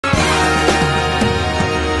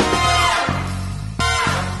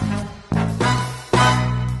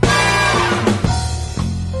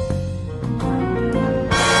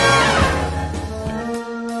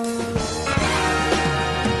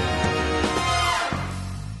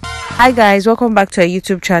Hi guys, welcome back to our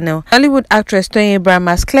YouTube channel. Hollywood actress Toyin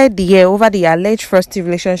has cleared the air over the alleged frosty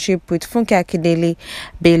relationship with Funke Akindele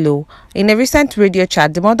Bello. In a recent radio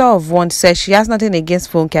chat, the mother of one says she has nothing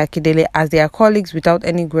against Funke Akindele as they are colleagues without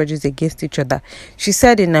any grudges against each other. She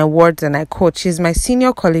said in her words, and I quote, "She's my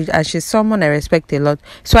senior colleague and she's someone I respect a lot,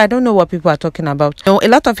 so I don't know what people are talking about." A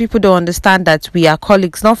lot of people don't understand that we are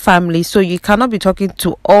colleagues, not family, so you cannot be talking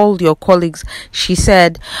to all your colleagues. She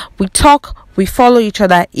said, "We talk, we follow each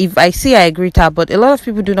other. If I see, I agree with her, but a lot of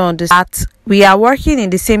people do not understand that we are working in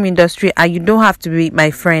the same industry and you don't have to be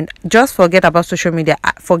my friend. Just forget about social media.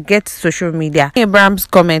 Forget social media." Abraham's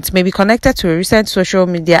comments may be connected to a recent social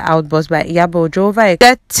media outburst by Iyabo Ojo over a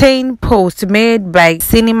certain post made by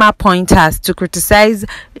cinema pointers to criticize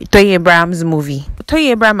Toyin Abraham's movie.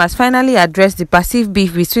 Toyin Abraham has finally addressed the perceived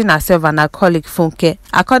beef between herself and her colleague Funke.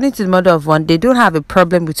 According to the mother of one, they don't have a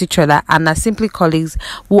problem with each other and are simply colleagues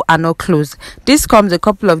who are not close. This comes a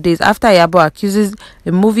couple of days after Iyabo accuses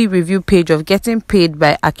a movie review page of getting paid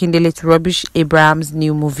by Akindele to rubbish Abraham's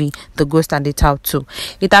new movie, The Ghost and the Tout 2.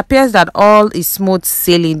 It appears that all is smooth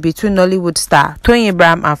sailing between Nollywood star Toyin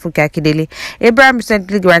Abraham and Funke Akindele. Abraham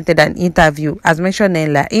recently granted an interview, as mentioned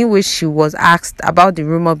earlier, in which she was asked about the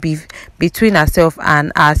rumor beef between herself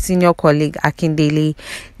and her senior colleague Akindele.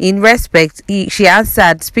 In respect, she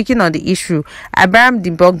answered, speaking on the issue, Abraham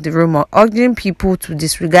debunked the rumor, urging people to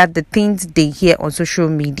disregard the things they hear on social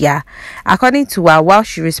media. According to her, while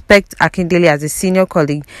she respects Akindele as a senior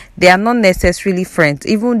colleague, they are not necessarily friends,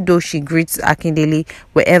 even though she greets Akindele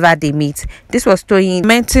wherever they meet. This was Toyin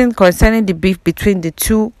commenting concerning the beef between the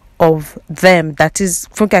two of them, that is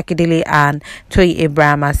Funke Akindele and Toyin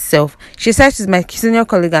Abraham herself. She says she's my senior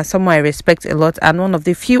colleague and someone I respect a lot and one of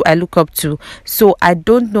the few I look up to, so I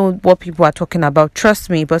don't know what people are talking about,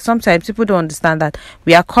 trust me, but sometimes people don't understand that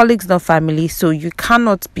we are colleagues, not family, so you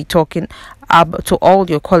cannot be talking to all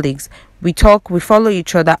your colleagues. We talk, we follow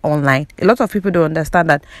each other online. A lot of people don't understand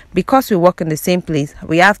that because we work in the same place,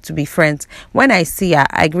 we have to be friends. When I see her,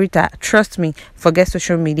 I greet her. Trust me, forget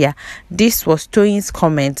social media. This was Toyin's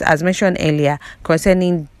comment, as mentioned earlier,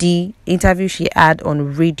 concerning the interview she had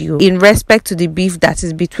on radio in respect to the beef that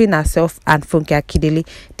is between herself and Funke Akindele.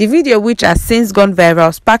 The video, which has since gone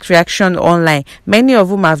viral, sparked reaction online, many of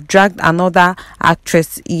whom have dragged another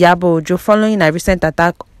actress, Iyabo Ojo, following a recent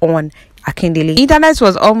attack on Akindele. The internet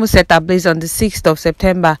was almost set ablaze on the 6th of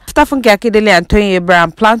September after Funke Akindele and Toyin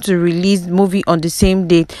Abraham planned to release the movie on the same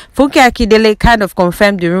date. Funke Akindele kind of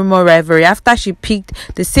confirmed the rumor rivalry after she picked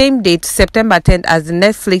the same date, September 10th, as the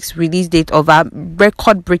Netflix release date of her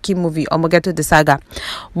record-breaking movie Omogeto the Saga.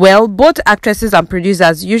 Well, both actresses and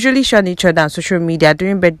producers usually shun each other on social media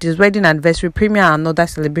during birthdays, wedding anniversary, premiere, and other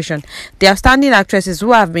celebration. The outstanding actresses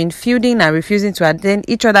who have been feuding and refusing to attend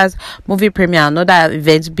each other's movie premiere and other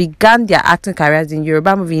events began their acting careers in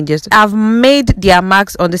Yoruba movie industry, have made their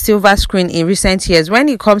marks on the silver screen in recent years. When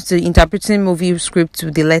it comes to interpreting movie script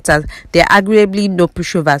to the letters, there are arguably no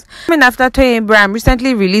pushovers. After Toyin Abraham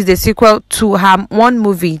recently released a sequel to her one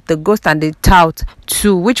movie, The Ghost and the Tout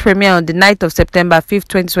 2, which premiered on the 9th of September 5th,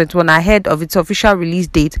 2021, ahead of its official release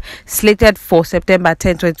date slated for September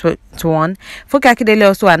 10, 2021. Funke Akindele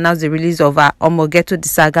also announced the release of her Omogeto the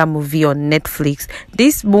Saga movie on Netflix.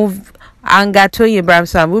 This move angered Toyin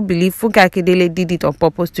Abraham's fan, who believe Funke Akindele did it on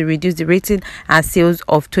purpose to reduce the rating and sales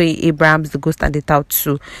of Toyin Abraham's The Ghost and the Tout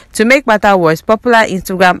 2. To make matter worse, popular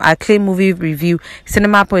Instagram acclaimed movie review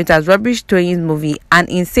cinema pointers rubbish Toyin's movie and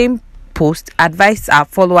in same post advised our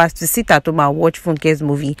followers to sit at home and watch Funke's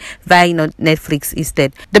movie via Netflix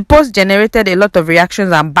instead. The post generated a lot of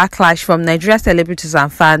reactions and backlash from Nigerian celebrities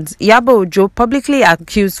and fans. Iyabo Ojo publicly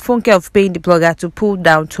accused Funke of paying the blogger to pull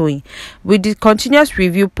down Toyin. With the continuous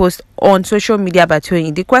review post on social media by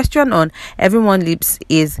Toyin, the question on everyone's lips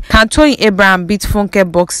is, can Toyin Abraham beat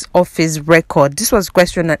Funke box office record? This was a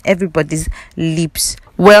question on everybody's lips.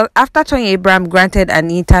 Well, after Toyin Abraham granted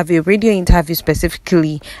an interview, radio interview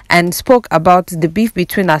specifically, and spoke about the beef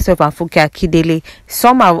between herself and Funke Akindele,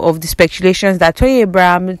 some of the speculations that Toyin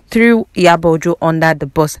Abraham threw Iyabo Ojo under the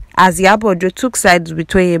bus, as Iyabo Ojo took sides with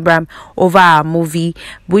Toyin Abraham over her movie,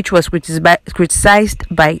 which was criticized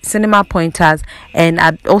by cinema pointers, and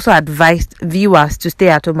had also advised viewers to stay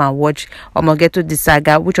at home and watch Omogeto the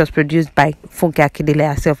Saga, which was produced by Funke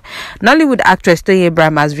Akindele herself. Nollywood actress Toyin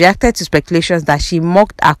Abraham has reacted to speculations that she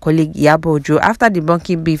mocked her colleague Iyabo Ojo after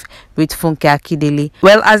debunking beef with Funke Akindele.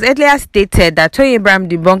 Well, as earlier stated, that Toyin Abraham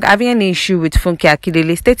debunked having an issue with Funke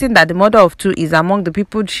Akindele, stating that the mother of two is among the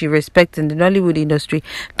people she respects in the Nollywood industry.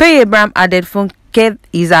 Toyin Abraham added Funke Funke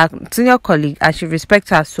is her senior colleague and she respects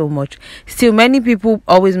her so much. Still, many people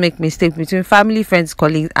always make mistakes between family, friends,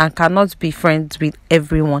 colleagues, and cannot be friends with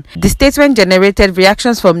everyone. The statement generated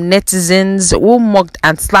reactions from netizens who mocked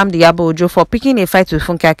and slammed Iyabo Ojo for picking a fight with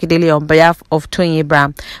Funke Akindele on behalf of Toyin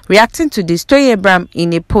Abraham. Reacting to this, Toyin Abraham,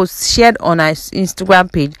 in a post shared on her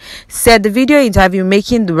Instagram page, said the video interview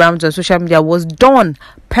making the rounds on social media was done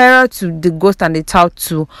prior to The Ghost and the Tout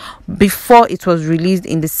 2, before it was released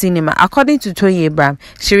in the cinema. According to Toyin Abraham,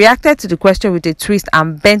 she reacted to the question with a twist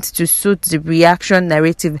and bent to suit the reaction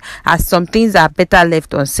narrative, as some things are better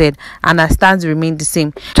left unsaid and her stance remained the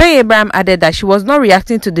same. Toyin Abraham added that she was not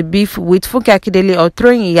reacting to the beef with Funke Akindele or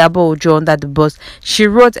throwing Iyabo Ojo under the bus. She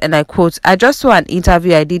wrote, and I quote, "I just saw an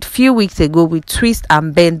interview I did few weeks ago with twists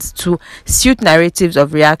and bends to suit narratives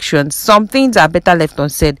of reactions. Some things are better left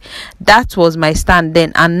unsaid. That was my stand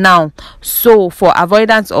then and now. So for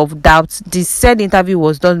avoidance of doubt, this said interview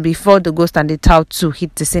was done before The Ghost and the Tout 2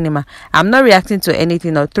 hit the cinema. I'm not reacting to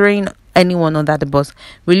anything or throwing anyone under the bus.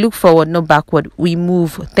 We look forward, not backward. We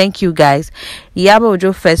move. Thank you guys." Iyabo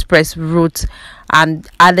Ojo First Press wrote and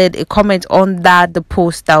added a comment under the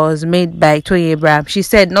post that was made by Toyin Abraham. She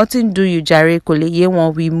said, "Nothing do you jare kole ye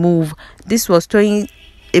one we move." This was Toyin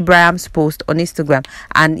Abraham's post on Instagram,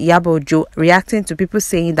 and Iyabo Ojo reacting to people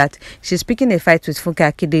saying that she's picking a fight with Funke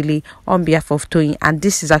Akindele on behalf of Toyin, and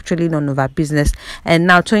this is actually none of her business, and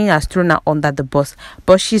now Toyin has thrown her under the bus.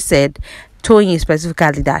 But she said, Toyin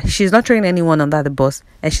specifically, that she's not throwing anyone under the bus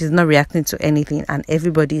and she's not reacting to anything and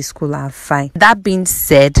everybody is cool and fine. That being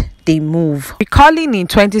said, they move. Recalling in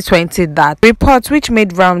 2020 that reports which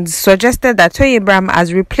made rounds suggested that Toyin Abraham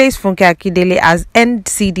has replaced Funke Akindele as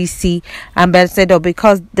NCDC ambassador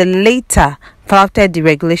because the latter flouted the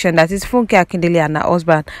regulation, that is Funke Akindele and her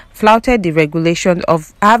husband flouted the regulation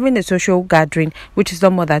of having a social gathering which is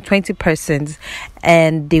not more than 20 persons,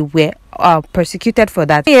 and they were persecuted for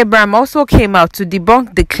that. Abraham also came out to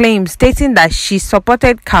debunk the claim, stating that she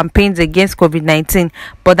supported campaigns against COVID-19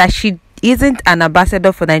 but that she isn't an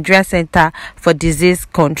ambassador for Nigeria Center for Disease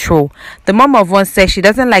Control. The mom of one says she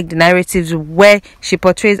doesn't like the narratives where she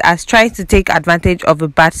portrays as trying to take advantage of a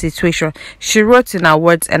bad situation. She wrote in her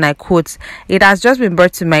words, and I quote, "It has just been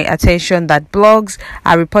brought to my attention that blogs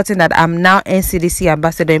are reporting that I'm now NCDC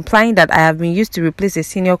ambassador, implying that I have been used to replace a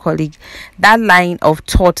senior colleague. That line of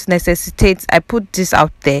thought necessitates I put this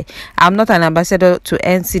out there. I'm not an ambassador to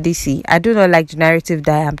NCDC. I do not like the narrative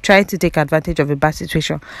that I am trying to take advantage of a bad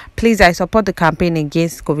situation. Please, I support the campaign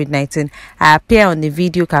against COVID-19. I appear on the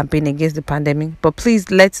video campaign against the pandemic, but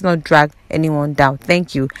please let's not drag anyone down.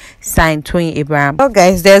 Thank you." Signed, Toyin Abraham. Well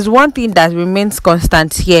guys, there's one thing that remains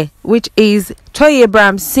constant here, which is Toyin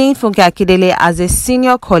Abraham seeing Funke Akindele as a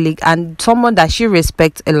senior colleague and someone that she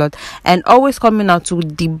respects a lot, and always coming out to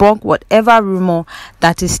debunk whatever rumor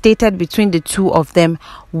that is stated between the two of them.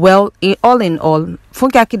 Well, all in all,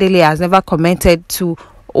 Funke Akindele has never commented to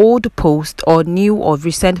old post or new or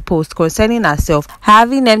recent post concerning herself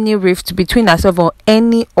having any rift between herself or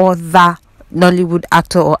any other Nollywood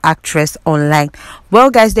actor or actress online. Well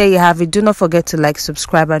guys, there you have it. Do not forget to like,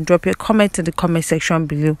 subscribe, and drop your comment in the comment section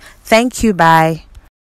below. Thank you. Bye.